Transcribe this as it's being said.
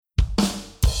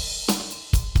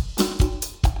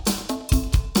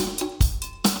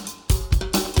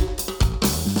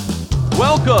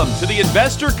Welcome to the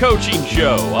Investor Coaching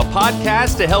Show, a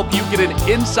podcast to help you get an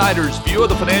insider's view of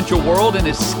the financial world and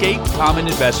escape common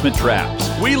investment traps.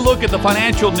 We look at the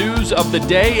financial news of the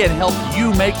day and help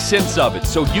you make sense of it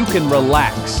so you can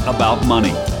relax about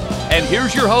money. And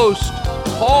here's your host,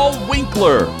 Paul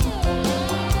Winkler.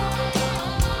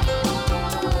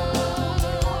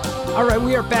 All right,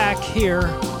 we are back here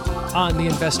on the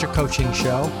Investor Coaching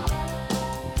Show.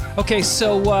 Okay,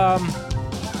 so, all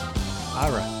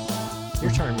right. Your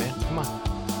turn, man. Come on.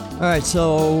 All right,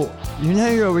 so you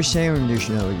know you're always saying you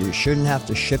shouldn't have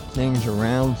to shift things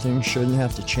around, things shouldn't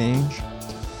have to change.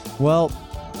 Well,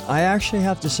 I actually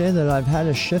have to say that I've had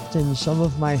a shift in some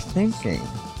of my thinking,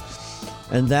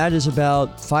 and that is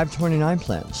about 529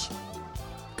 plans.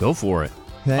 Go for it.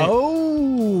 Okay?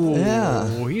 Oh,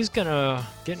 yeah. He's going to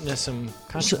get into some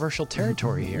controversial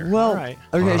territory here. Well, all right.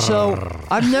 Okay, so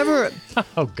I've never...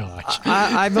 Oh, gosh.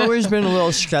 I've always been a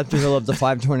little skeptical of the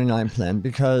 529 plan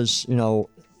because,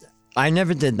 I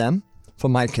never did them for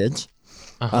my kids.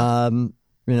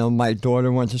 My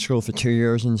daughter went to school for 2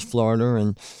 years in Florida,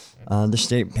 and the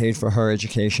state paid for her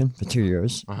education for 2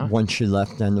 years. Once she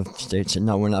left, then the state said,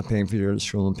 no, we're not paying for you to go to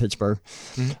school in Pittsburgh.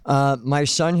 My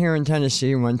son here in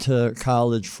Tennessee went to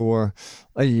college for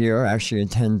a year, actually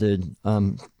attended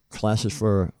classes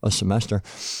for a semester.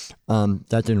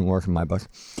 That didn't work in my book.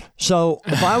 So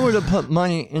if I were to put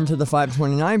money into the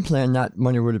 529 plan, that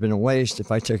money would have been a waste.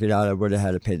 If I took it out, I would have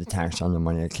had to pay the tax on the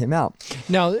money that came out.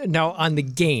 Now on the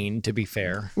gain, to be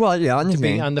fair. Well, yeah, on the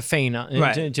gain. On the gain,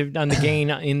 Right. on the gain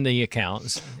in the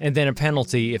accounts, and then a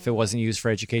penalty if it wasn't used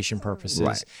for education purposes.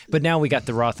 Right. But now we got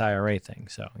the Roth IRA thing,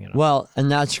 so, Well,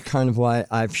 and that's kind of why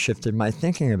I've shifted my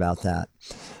thinking about that.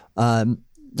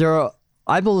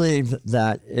 I believe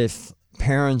that if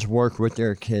parents work with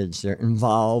their kids, they're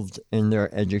involved in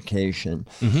their education,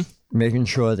 making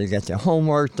sure they get their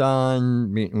homework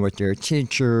done, meeting with their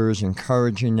teachers,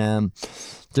 encouraging them.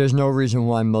 There's no reason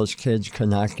why most kids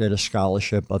cannot get a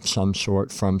scholarship of some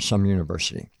sort from some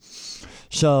university.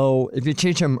 So if you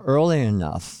teach them early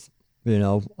enough, when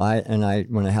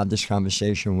I have this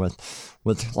conversation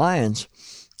with clients,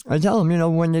 I tell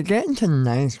them, when you get into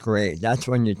ninth grade, that's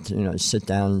when you sit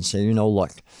down and say,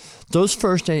 look, those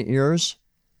first 8 years,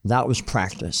 that was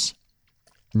practice.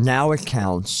 Now it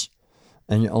counts,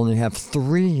 and you only have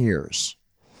 3 years.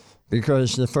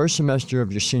 Because the first semester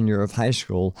of your senior year of high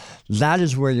school, that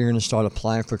is where you're going to start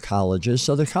applying for colleges.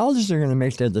 So the colleges are going to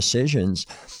make their decisions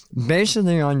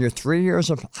basically on your 3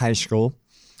 years of high school,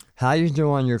 how you do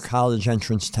on your college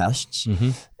entrance tests,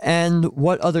 and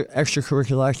what other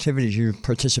extracurricular activities you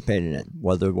participated in,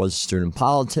 whether it was student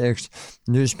politics,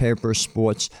 newspapers,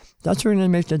 sports. That's what they're going to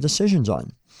make their decisions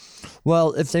on.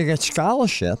 Well, if they get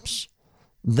scholarships,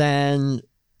 then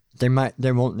they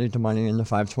won't need the money in the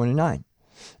 529.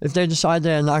 If they decide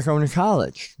they're not going to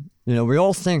college, we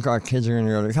all think our kids are going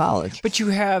to go to college. But you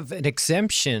have an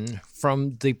exemption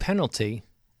from the penalty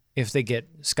if they get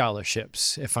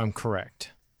scholarships, if I'm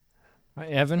correct.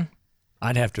 Evan?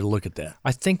 I'd have to look at that.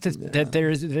 I think that there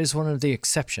is one of the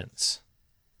exceptions.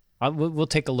 We'll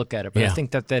take a look at it, but I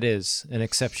think that is an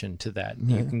exception to that.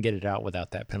 You can get it out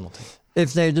without that penalty.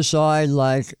 If they decide,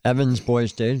 like Evan's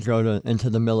boys did, into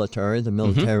the military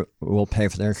will pay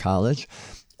for their college.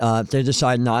 If they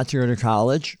decide not to go to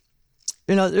college,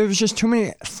 there was just too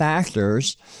many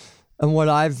factors. And what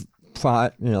I've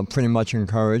pretty much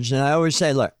encouraged, and I always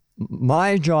say, look,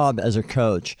 my job as a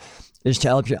coach is to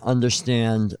help you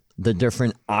understand the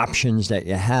different options that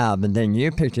you have, and then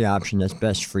you pick the option that's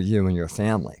best for you and your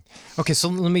family. Okay, so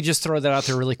let me just throw that out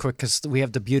there really quick because we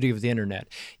have the beauty of the internet.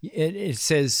 It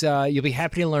says, you'll be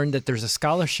happy to learn that there's a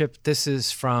scholarship. This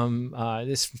is from,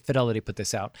 this Fidelity put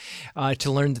this out,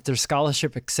 to learn that there's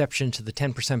scholarship exception to the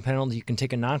 10% penalty. You can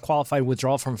take a non-qualified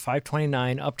withdrawal from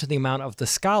 529 up to the amount of the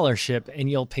scholarship,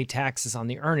 and you'll pay taxes on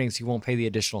the earnings. You won't pay the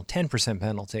additional 10%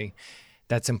 penalty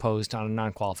that's imposed on a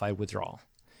non-qualified withdrawal.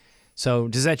 So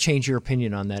does that change your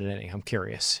opinion on that, Eddie? I'm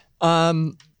curious.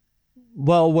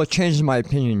 Well, what changes my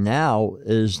opinion now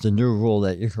is the new rule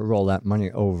that you can roll that money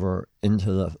over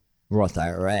into the Roth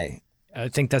IRA. I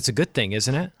think that's a good thing,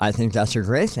 isn't it? I think that's a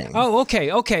great thing. Oh, okay.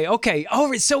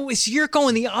 Oh, so you're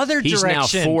going the other He's direction.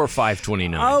 He's now 4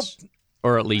 529s,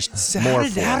 or at least more.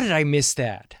 How did I miss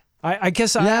that? I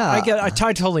guess I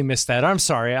totally missed that. I'm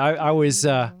sorry. I was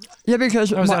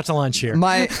because I was out to lunch here.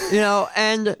 My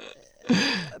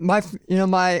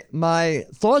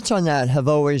thoughts on that have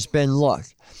always been, look,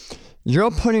 you're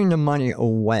putting the money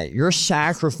away. You're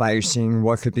sacrificing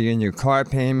what could be a new car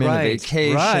payment, a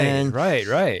vacation.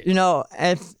 Right.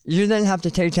 If you then have to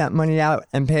take that money out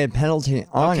and pay a penalty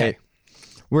on it,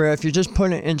 where if you just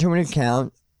put it into an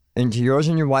account, into yours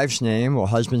and your wife's name or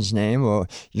husband's name or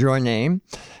your name,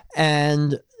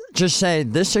 and just say,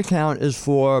 this account is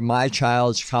for my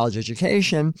child's college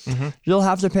education. You'll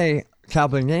have to pay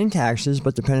capital gain taxes,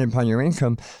 but depending upon your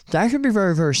income, that could be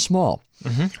very, very small.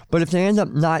 But if they end up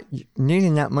not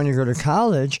needing that money to go to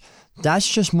college, that's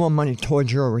just more money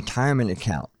towards your retirement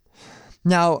account.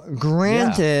 Now,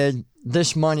 granted,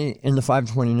 this money in the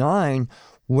 529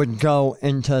 would go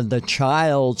into the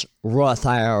child's Roth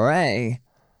IRA,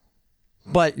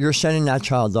 but you're setting that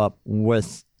child up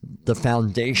with the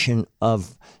foundation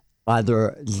of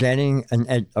either getting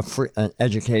an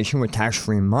education with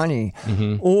tax-free money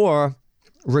or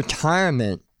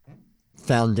retirement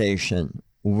foundation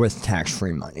with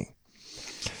tax-free money.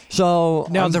 So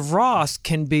now the Roth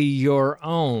can be your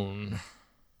own.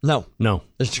 No,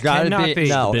 it's got to be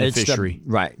no. The beneficiary.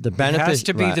 The beneficiary. It has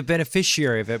to be the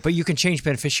beneficiary of it, but you can change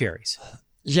beneficiaries.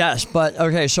 Yes, but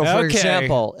okay. So for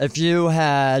example, if you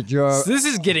had your this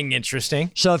is getting interesting.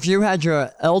 So if you had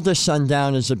your eldest son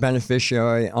down as a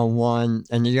beneficiary on one,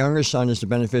 and the younger son is the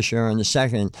beneficiary on the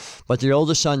second, but the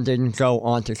older son didn't go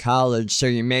on to college, so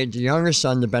you made the younger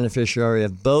son the beneficiary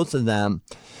of both of them,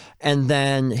 and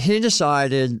then he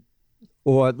decided,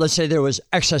 or let's say there was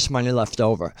excess money left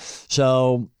over,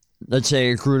 so let's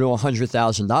say it grew to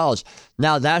 $100,000.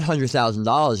 Now that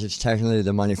 $100,000 is technically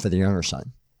the money for the younger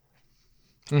son.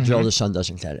 The older son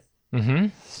doesn't get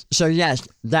it. So yes,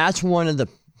 that's one of the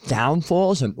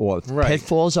downfalls or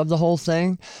pitfalls of the whole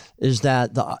thing, is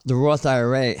that the Roth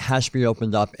IRA has to be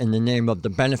opened up in the name of the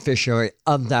beneficiary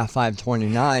of that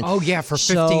 529. Oh yeah, for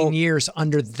 15 years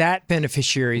under that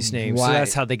beneficiary's name. So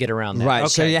that's how they get around that. Right. Okay.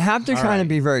 So you have to kind of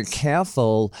be very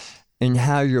careful in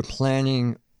how you're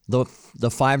planning the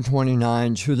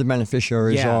 529s, who the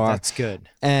beneficiaries are. Yeah, that's good.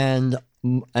 And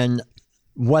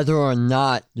whether or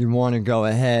not you want to go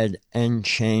ahead and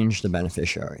change the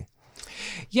beneficiary.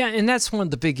 Yeah, and that's one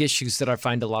of the big issues that I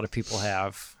find a lot of people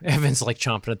have. Evan's like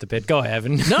chomping at the bit. Go,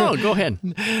 Evan. No, go ahead.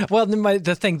 Well,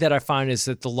 the thing that I find is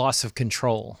that the loss of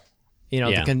control,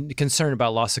 the concern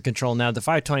about loss of control. Now, the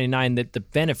 529, that the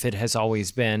benefit has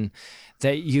always been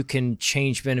that you can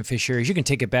change beneficiaries. You can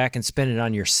take it back and spend it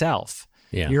on yourself,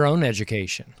 your own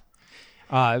education.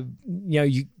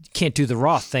 You can't do the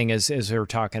Roth thing as we were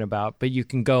talking about, but you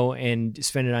can go and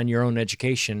spend it on your own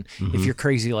education if you're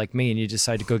crazy like me and you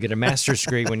decide to go get a master's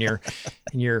degree when you're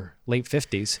in your late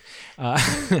 50s.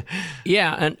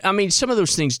 Yeah, and I mean, some of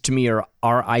those things to me are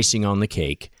icing on the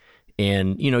cake.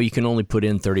 And, you can only put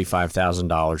in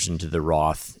 $35,000 into the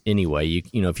Roth anyway.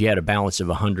 If you had a balance of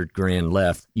 $100,000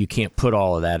 left, you can't put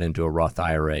all of that into a Roth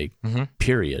IRA,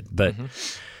 period.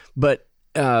 But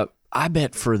I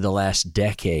bet for the last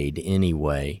decade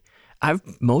anyway, I've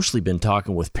mostly been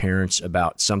talking with parents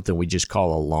about something we just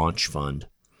call a launch fund.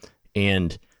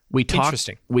 And we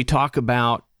talk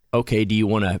about, okay, do you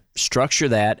want to structure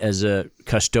that as a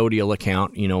custodial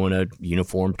account, in a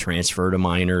uniform transfer to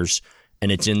minors,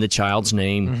 and it's in the child's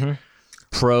name?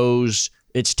 Pros,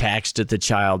 it's taxed at the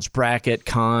child's bracket.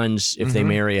 Cons, if they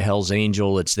marry a Hell's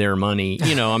Angel, it's their money.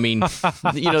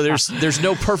 There's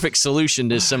no perfect solution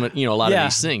to some, a lot of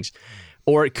these things.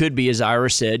 Or it could be, as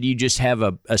Ira said, you just have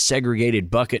a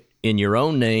segregated bucket in your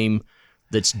own name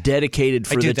that's dedicated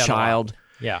for the child.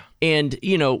 Yeah. And,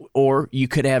 or you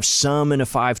could have some in a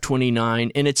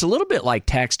 529. And it's a little bit like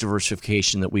tax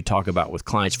diversification that we talk about with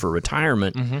clients for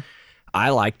retirement. I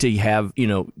like to have,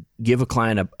 give a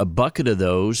client a bucket of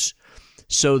those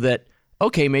so that,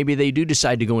 okay, maybe they do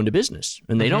decide to go into business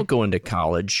and they don't go into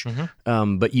college,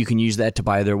 but you can use that to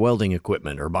buy their welding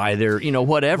equipment or buy their,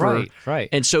 whatever. Right.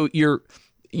 And so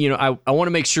I want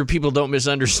to make sure people don't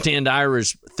misunderstand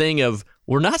Ira's thing of,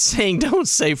 we're not saying don't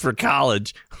save for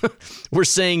college. We're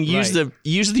saying use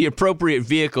the appropriate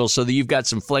vehicle so that you've got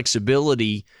some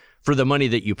flexibility for the money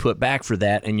that you put back for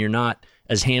that, and you're not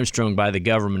as hamstrung by the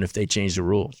government if they change the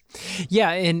rules.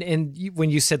 Yeah, and when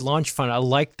you said launch fund, I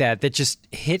like that. That just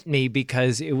hit me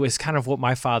because it was kind of what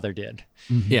my father did.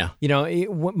 Yeah.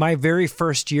 My very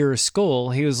first year of school,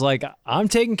 he was like, I'm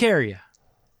taking care of you.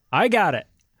 I got it.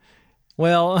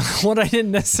 Well, what I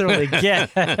didn't necessarily get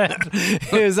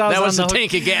is that was a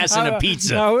tank of gas and a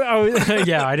pizza.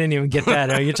 I didn't even get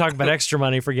that. You talk about extra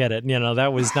money, forget it.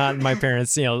 That was not my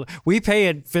parents. We pay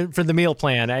it for the meal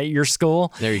plan at your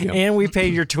school. There you go. And we pay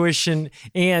your tuition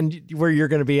and where you're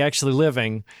going to be actually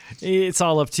living. It's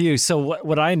all up to you. So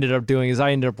what I ended up doing is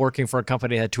I ended up working for a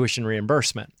company that had tuition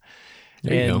reimbursement.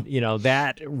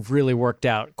 That really worked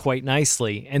out quite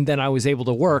nicely. And then I was able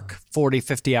to work 40,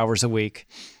 50 hours a week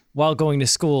while going to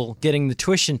school, getting the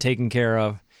tuition taken care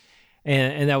of.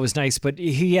 And that was nice. But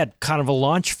he had kind of a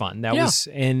launch fund.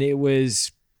 It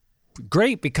was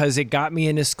great because it got me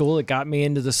into school. It got me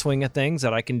into the swing of things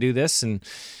that I can do this. And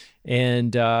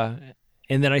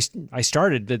then I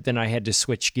started, but then I had to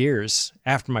switch gears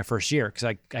after my first year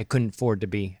because I couldn't afford to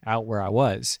be out where I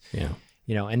was,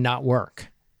 and not work.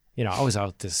 I was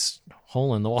out this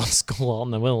hole in the wall school out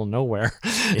in the middle of nowhere,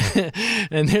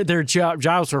 and their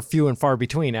jobs were few and far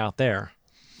between out there.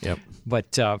 Yep.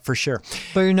 But for sure.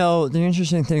 But the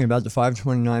interesting thing about the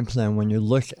 529 plan, when you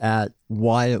look at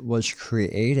why it was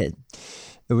created,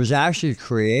 it was actually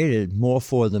created more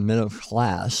for the middle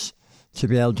class to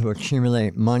be able to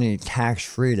accumulate money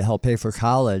tax-free to help pay for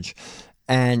college.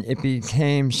 And it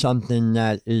became something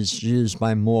that is used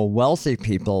by more wealthy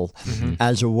people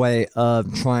as a way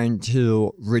of trying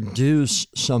to reduce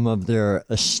some of their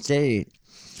estate.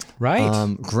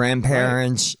 Right.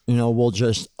 Grandparents, will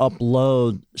just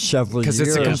upload several years.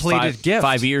 Because it's a completed gift.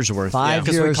 5 years worth.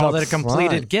 Because we call it a completed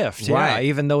front. gift. Right. Yeah.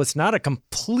 Even though it's not a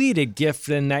completed gift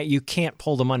in that you can't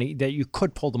pull the money, that you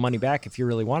could pull the money back if you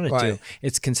really wanted to.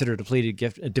 It's considered a completed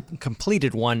gift, a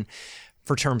completed one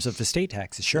for terms of estate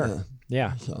taxes. Sure.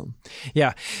 Yeah. So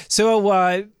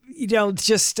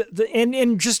just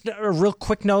a real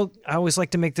quick note. I always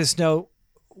like to make this note.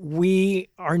 We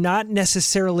are not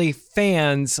necessarily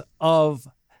fans of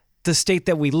the state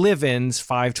that we live in's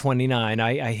 529.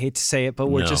 I hate to say it, but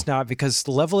we're just not, because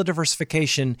the level of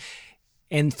diversification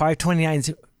and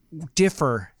 529s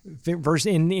differ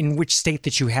in which state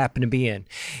that you happen to be in.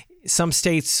 Some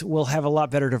states will have a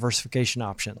lot better diversification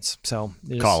options. So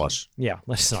call us. Yeah,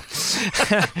 let us know.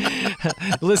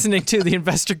 Listening to the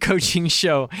Investor Coaching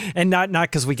Show, and not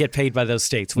because we get paid by those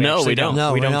states. We don't.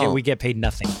 No, we get paid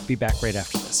nothing. Be back right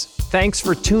after this. Thanks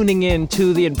for tuning in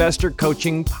to the Investor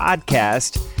Coaching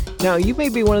Podcast. Now, you may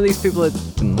be one of these people that's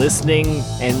been listening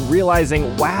and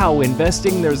realizing, wow,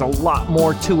 investing, there's a lot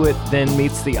more to it than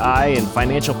meets the eye, and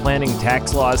financial planning,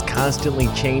 tax laws constantly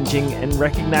changing, and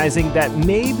recognizing that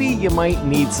maybe you might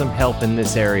need some help in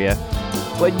this area,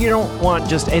 but you don't want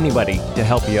just anybody to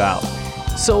help you out.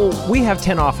 So we have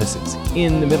 10 offices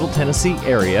in the Middle Tennessee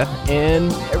area,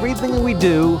 and everything we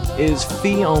do is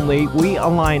fee only. We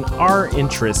align our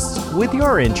interests with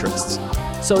your interests.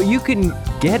 So you can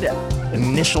get an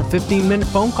initial 15-minute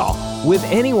phone call with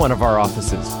any one of our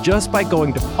offices just by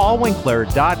going to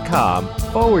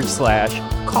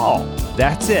paulwinkler.com/call.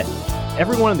 That's it.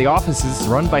 Every one of the offices is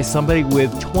run by somebody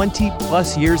with 20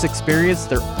 plus years experience.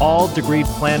 They're all degreed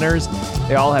planners.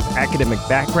 They all have academic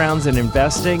backgrounds in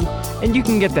investing, and you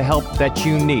can get the help that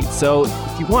you need. So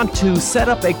if you want to set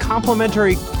up a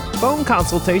complimentary phone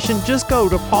consultation, just go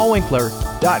to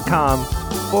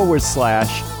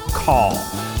paulwinkler.com/call.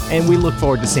 And we look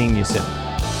forward to seeing you soon.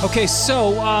 Okay,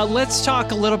 so let's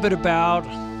talk a little bit about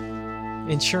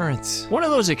insurance. One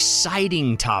of those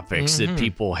exciting topics that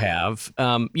people have,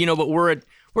 but we're at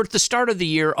the start of the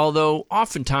year, although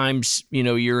oftentimes,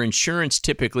 your insurance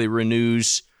typically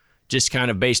renews just kind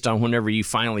of based on whenever you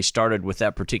finally started with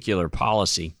that particular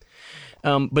policy.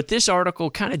 But this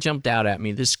article kind of jumped out at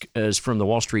me. This is from the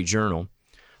Wall Street Journal.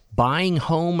 Buying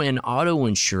home and auto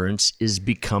insurance is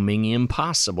becoming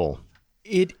impossible.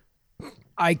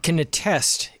 I can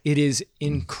attest, it is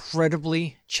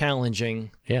incredibly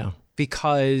challenging. Yeah.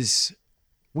 Because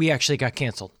we actually got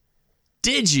canceled.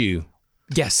 Did you?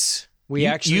 Yes.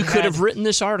 You could have written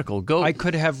this article. I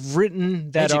could have written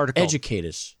that article. Educate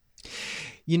us.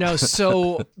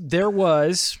 So there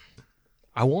was,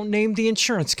 I won't name the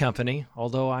insurance company,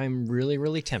 although I'm really,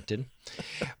 really tempted.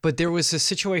 But there was a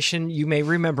situation, you may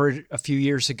remember a few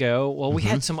years ago. Well, we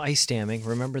had some ice damming.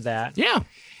 Remember that? Yeah.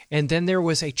 And then there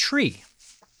was a tree.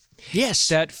 Yes.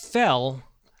 That fell.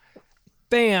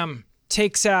 Bam.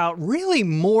 Takes out really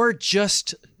more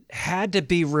just had to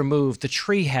be removed. The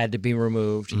tree had to be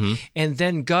removed. And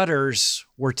then gutters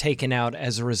were taken out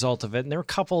as a result of it. And there were a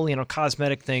couple,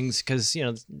 cosmetic things because,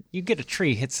 you get a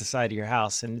tree hits the side of your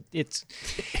house and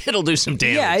it'll do some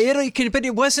damage. Yeah, but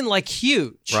it wasn't like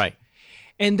huge. Right.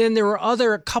 And then there were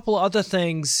a couple other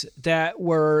things that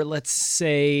were, let's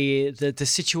say that the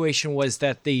situation was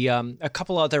that a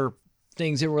couple other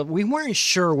things that we weren't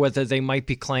sure whether they might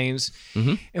be claims.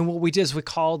 And what we did is we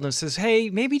called and says, hey,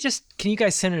 maybe can you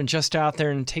guys send an adjuster out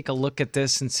there and take a look at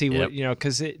this and see what,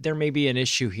 because there may be an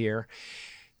issue here.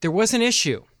 There was an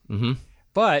issue,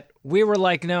 but we were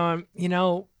like, no,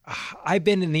 I've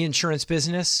been in the insurance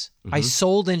business. I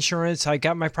sold insurance. I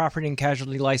got my property and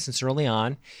casualty license early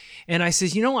on. And I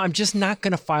said, I'm just not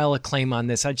going to file a claim on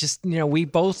this. I just, we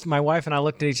both, my wife and I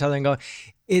looked at each other and go,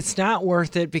 it's not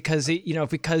worth it because,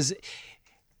 because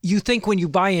you think when you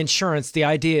buy insurance, the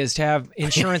idea is to have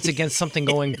insurance against something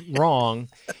going wrong.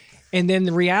 And then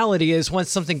the reality is, once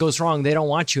something goes wrong, they don't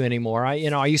want you anymore.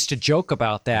 I used to joke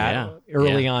about that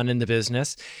early on in the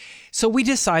business. So we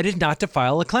decided not to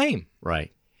file a claim.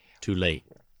 Right. Too late.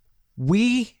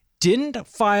 We didn't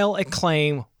file a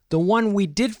claim. The one we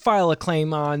did file a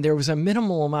claim on, there was a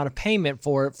minimal amount of payment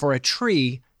for a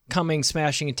tree coming,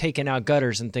 smashing, and taking out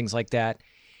gutters and things like that.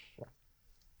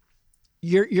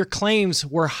 Your claims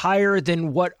were higher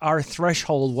than what our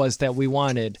threshold was that we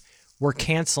wanted. We're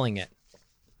canceling it.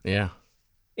 Yeah.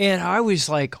 And I was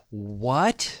like,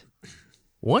 what?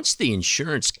 Once the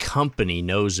insurance company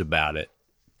knows about it,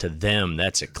 to them,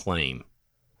 that's a claim.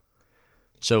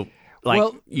 So,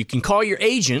 you can call your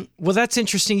agent. Well, that's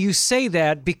interesting you say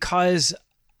that, because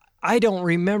I don't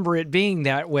remember it being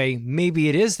that way. Maybe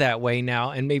it is that way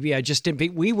now, and maybe I just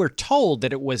didn't. We were told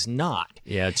that it was not.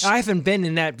 Yeah, I haven't been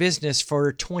in that business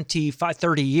for 25,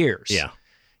 30 years. Yeah.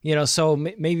 So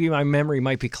maybe my memory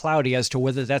might be cloudy as to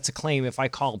whether that's a claim if I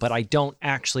call, but I don't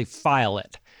actually file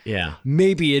it. Yeah.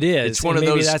 Maybe it is. It's one of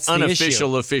those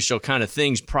unofficial, official kind of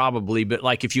things probably. But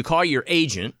like if you call your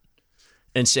agent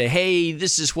and say, hey,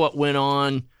 this is what went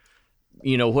on,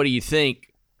 what do you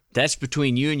think? That's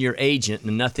between you and your agent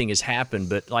and nothing has happened.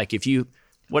 But like if you,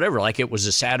 whatever, like it was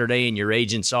a Saturday and your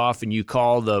agent's off and you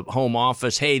call the home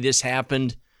office, hey, this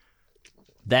happened.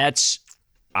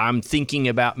 I'm thinking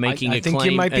about making a claim. I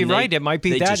think you might be right. It might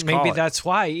be that. Maybe that's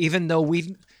why, even though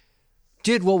we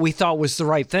did what we thought was the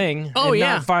right thing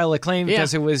not file a claim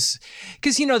because it was...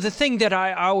 Because, the thing that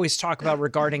I always talk about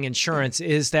regarding insurance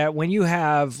is that when you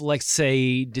have, like,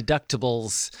 say,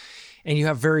 deductibles, and you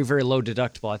have very, very low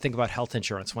deductible. I think about health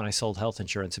insurance when I sold health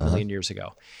insurance a million years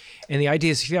ago. And the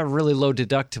idea is if you have a really low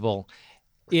deductible,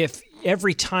 if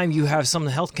every time you have some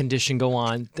health condition go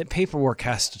on, the paperwork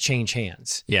has to change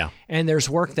hands. Yeah. And there's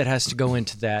work that has to go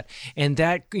into that. And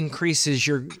that increases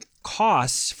your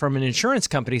costs from an insurance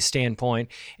company standpoint,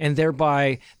 and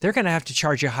thereby they're going to have to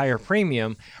charge you a higher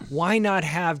premium. Why not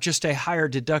have just a higher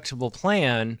deductible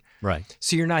plan? Right.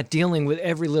 So you're not dealing with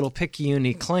every little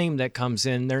picky claim that comes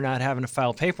in. They're not having to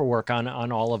file paperwork on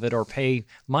all of it or pay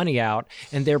money out,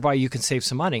 and thereby you can save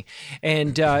some money.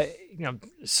 And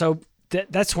so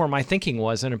that's where my thinking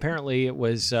was, and apparently it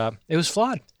was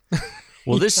flawed.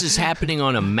 Well, this is happening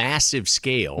on a massive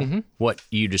scale. What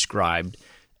you described.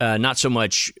 Not so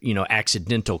much,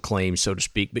 accidental claims, so to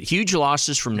speak, but huge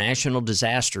losses from national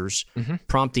disasters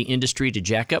prompt the industry to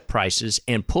jack up prices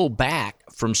and pull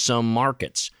back from some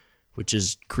markets, which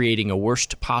is creating a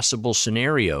worst possible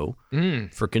scenario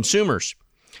for consumers.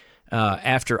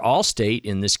 After Allstate,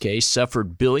 in this case,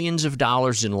 suffered billions of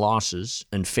dollars in losses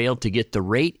and failed to get the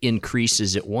rate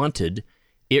increases it wanted,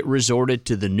 it resorted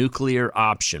to the nuclear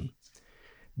option.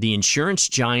 The insurance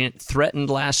giant threatened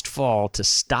last fall to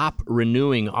stop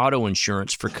renewing auto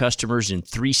insurance for customers in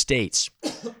 3 states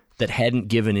that hadn't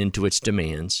given in to its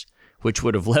demands, which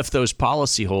would have left those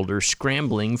policyholders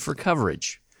scrambling for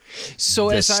coverage. So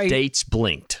the states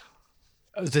blinked.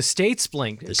 The states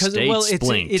blinked. The states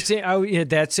blinked.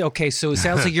 That's okay. So it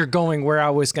sounds like you're going where I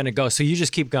was going to go. So you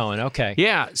just keep going. Okay.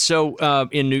 Yeah. So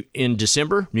in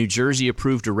December, New Jersey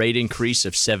approved a rate increase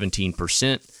of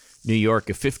 17%. New York,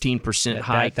 a 15%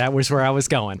 hike. That was where I was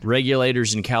going.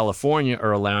 Regulators in California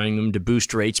are allowing them to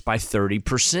boost rates by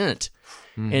 30%.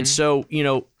 And so,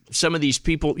 some of these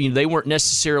people, they weren't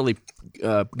necessarily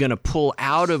going to pull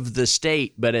out of the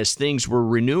state, but as things were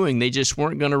renewing, they just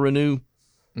weren't going to renew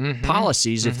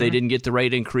policies if they didn't get the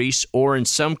rate increase. Or in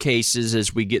some cases,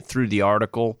 as we get through the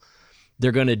article,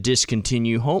 they're going to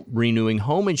discontinue renewing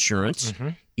home insurance,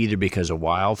 either because of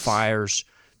wildfires,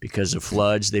 because of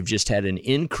floods. They've just had an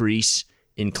increase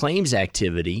in claims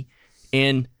activity.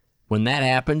 And when that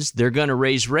happens, they're going to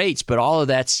raise rates. But all of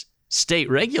that's state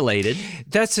regulated.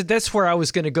 That's where I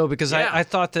was going to go, because I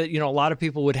thought that, a lot of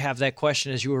people would have that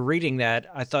question as you were reading that.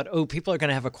 I thought, people are going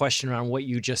to have a question around what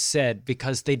you just said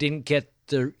because they didn't get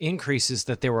the increases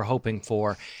that they were hoping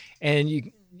for.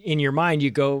 And in your mind,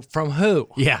 you go, from who?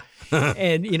 Yeah.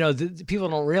 And, the people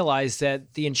don't realize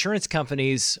that the insurance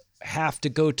companies have to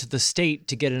go to the state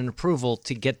to get an approval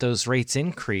to get those rates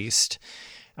increased.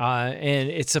 And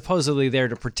it's supposedly there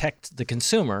to protect the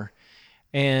consumer.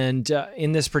 And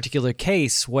in this particular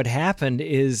case, what happened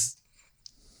is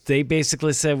they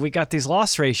basically said, we got these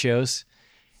loss ratios,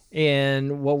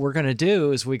 and what we're going to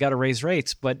do is we got to raise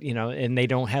rates. But, and they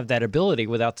don't have that ability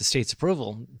without the state's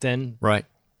approval. Then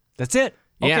that's it.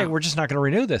 Okay, we're just not going to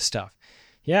renew this stuff.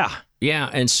 Yeah. Yeah,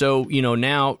 and so,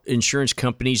 now insurance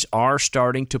companies are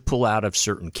starting to pull out of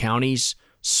certain counties,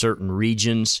 certain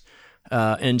regions,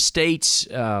 and states.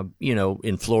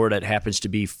 In Florida, it happens to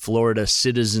be Florida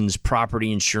Citizens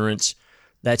Property Insurance.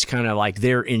 That's kind of like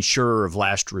their insurer of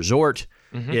last resort.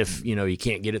 if you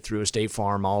can't get it through a State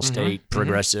Farm, Allstate,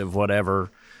 Progressive,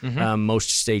 whatever.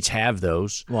 Most states have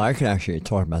those. Well, I could actually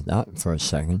talk about that for a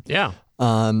second. Yeah.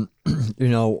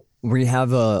 We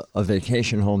have a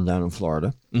vacation home down in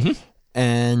Florida,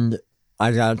 and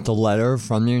I got the letter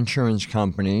from the insurance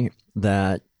company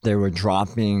that they were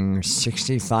dropping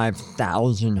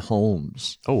 65,000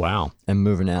 homes. Oh, wow. And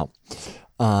moving out.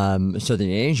 So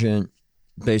the agent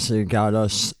basically got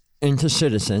us into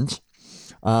Citizens.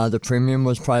 The premium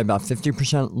was probably about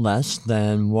 50% less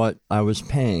than what I was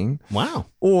paying. Wow.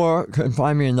 Or could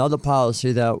find me another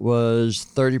policy that was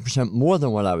 30% more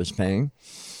than what I was paying.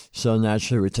 So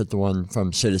naturally, we took the one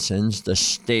from Citizens, the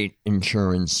state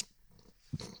insurance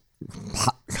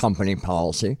company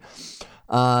policy.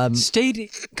 What?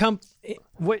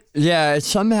 Yeah,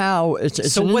 somehow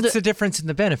it's. So what's the difference in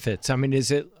the benefits? I mean,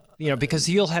 is it because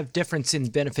you'll have difference in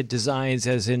benefit designs,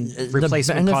 as in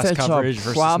replacement cost coverage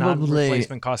versus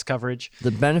non-replacement cost coverage.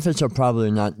 The benefits are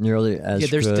probably not nearly as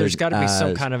good. There's got to be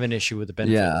some kind of an issue with the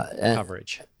benefit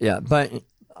coverage. Yeah, but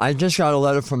I just got a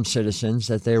letter from Citizens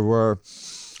that they were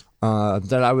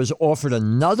that I was offered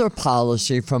another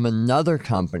policy from another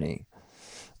company.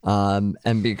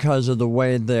 And because of the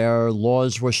way their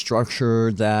laws were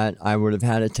structured, that I would have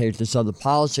had to take this other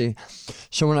policy.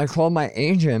 So when I called my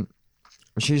agent,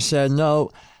 she said, no,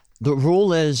 the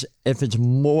rule is if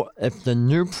the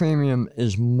new premium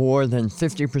is more than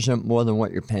 50% more than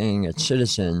what you're paying at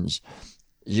Citizens,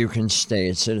 you can stay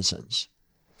at Citizens.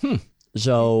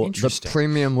 So the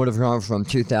premium would have gone from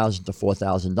 $2,000 to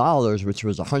 $4,000, which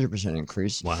was a 100%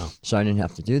 increase. Wow. So I didn't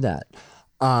have to do that.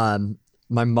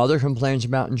 My mother complains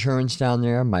about insurance down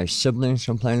there. My siblings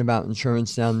complain about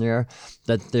insurance down there,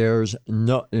 that there's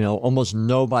almost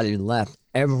nobody left.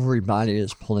 Everybody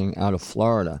is pulling out of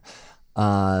Florida.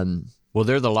 Well,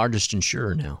 they're the largest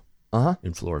insurer now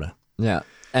in Florida. Yeah.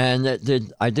 And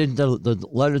the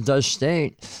letter does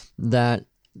state that,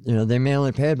 they may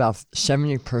only pay about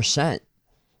 70%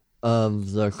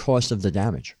 of the cost of the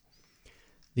damage.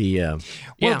 And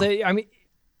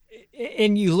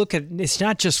you look at, it's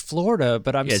not just Florida,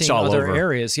 but I'm seeing other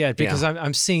areas. Yeah, because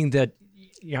I'm seeing that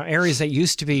areas that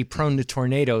used to be prone to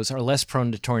tornadoes are less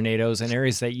prone to tornadoes, and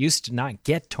areas that used to not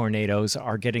get tornadoes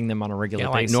are getting them on a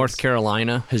regular basis. Like North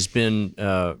Carolina has been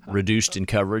reduced in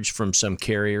coverage from some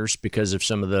carriers because of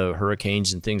some of the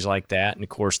hurricanes and things like that. And of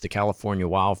course, the California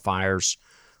wildfires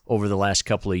over the last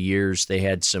couple of years, they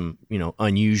had some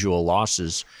unusual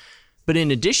losses. But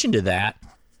in addition to that,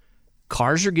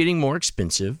 cars are getting more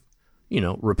expensive.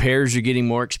 Repairs are getting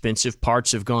more expensive.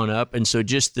 Parts have gone up. And so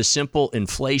just the simple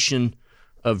inflation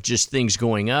of just things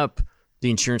going up, the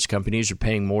insurance companies are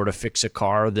paying more to fix a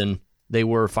car than they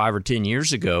were 5 or 10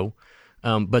 years ago.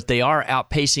 But they are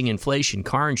outpacing inflation.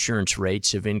 Car insurance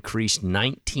rates have increased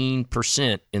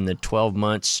 19% in the 12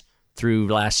 months through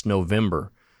last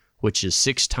November, which is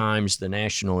 6 times the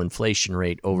national inflation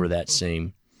rate over that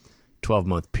same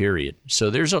 12-month period. So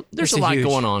there's a lot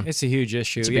going on. It's a huge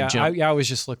issue. I was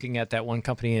just looking at that one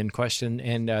company in question,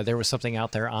 and there was something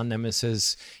out there on them that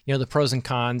says, the pros and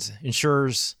cons.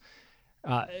 Insurers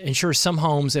some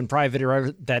homes and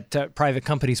private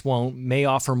companies may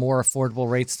offer more affordable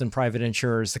rates than private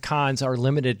insurers. The cons are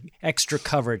limited extra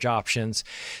coverage options.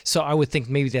 So I would think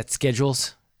maybe that's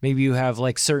schedules. Maybe you have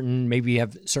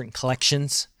certain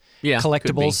collections,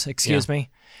 collectibles,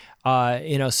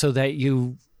 so that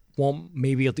you won't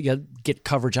maybe get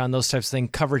coverage on those types of things.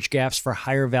 Coverage gaps for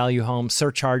higher value homes.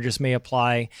 Surcharges may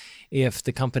apply if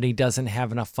the company doesn't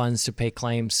have enough funds to pay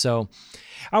claims. So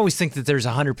I always think that there's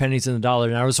 100 pennies in the dollar.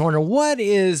 And I was wondering, what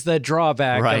is the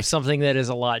drawback of something that is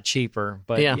a lot cheaper?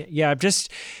 But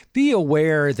just be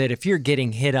aware that if you're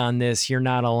getting hit on this, you're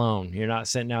not alone. You're not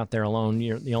sitting out there alone.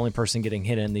 You're the only person getting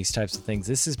hit in these types of things.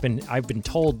 I've been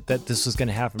told that this was going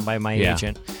to happen by my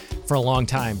agent for a long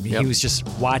time. Yep. He was just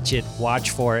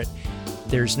watch for it.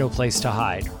 There's no place to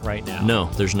hide right now. No,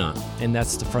 there's not. And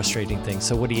that's the frustrating thing.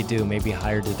 So what do you do? Maybe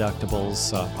higher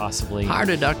deductibles, possibly. Higher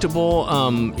deductible.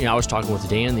 I was talking with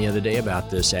Dan the other day about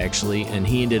this, actually, and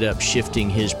he ended up shifting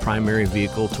his primary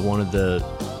vehicle to one of the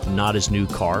not as new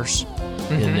cars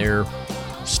in their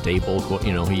stable.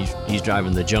 He's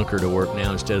driving the junker to work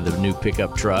now instead of the new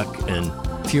pickup truck and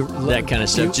that kind of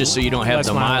stuff, just so you don't have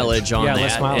the mileage on that. Yeah,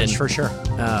 less mileage, for sure.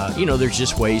 There's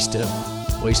just ways to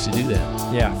do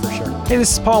that. Yeah, for sure. Hey,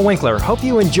 this is Paul Winkler. Hope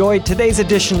you enjoyed today's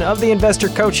edition of the Investor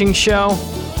Coaching Show.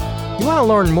 You want to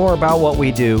learn more about what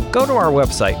we do, go to our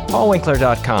website,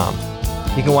 paulwinkler.com.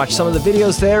 You can watch some of the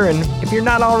videos there, and if you're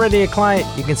not already a client,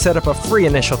 you can set up a free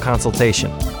initial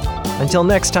consultation. Until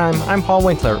next time, I'm Paul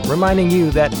Winkler, reminding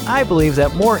you that I believe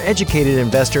that more educated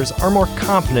investors are more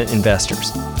confident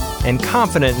investors. and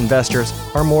confident investors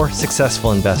are more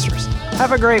successful investors.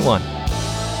 Have a great one.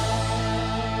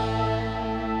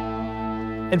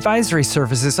 Advisory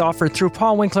services offered through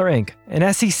Paul Winkler, Inc.,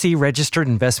 an SEC-registered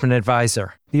investment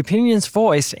advisor. The opinions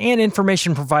voiced and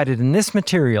information provided in this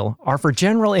material are for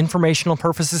general informational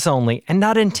purposes only and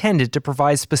not intended to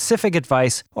provide specific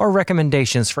advice or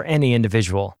recommendations for any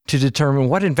individual. To determine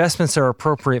what investments are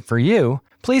appropriate for you,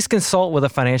 please consult with a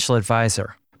financial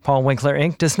advisor. Paul Winkler,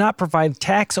 Inc. does not provide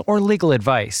tax or legal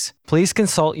advice. Please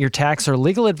consult your tax or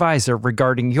legal advisor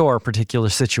regarding your particular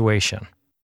situation.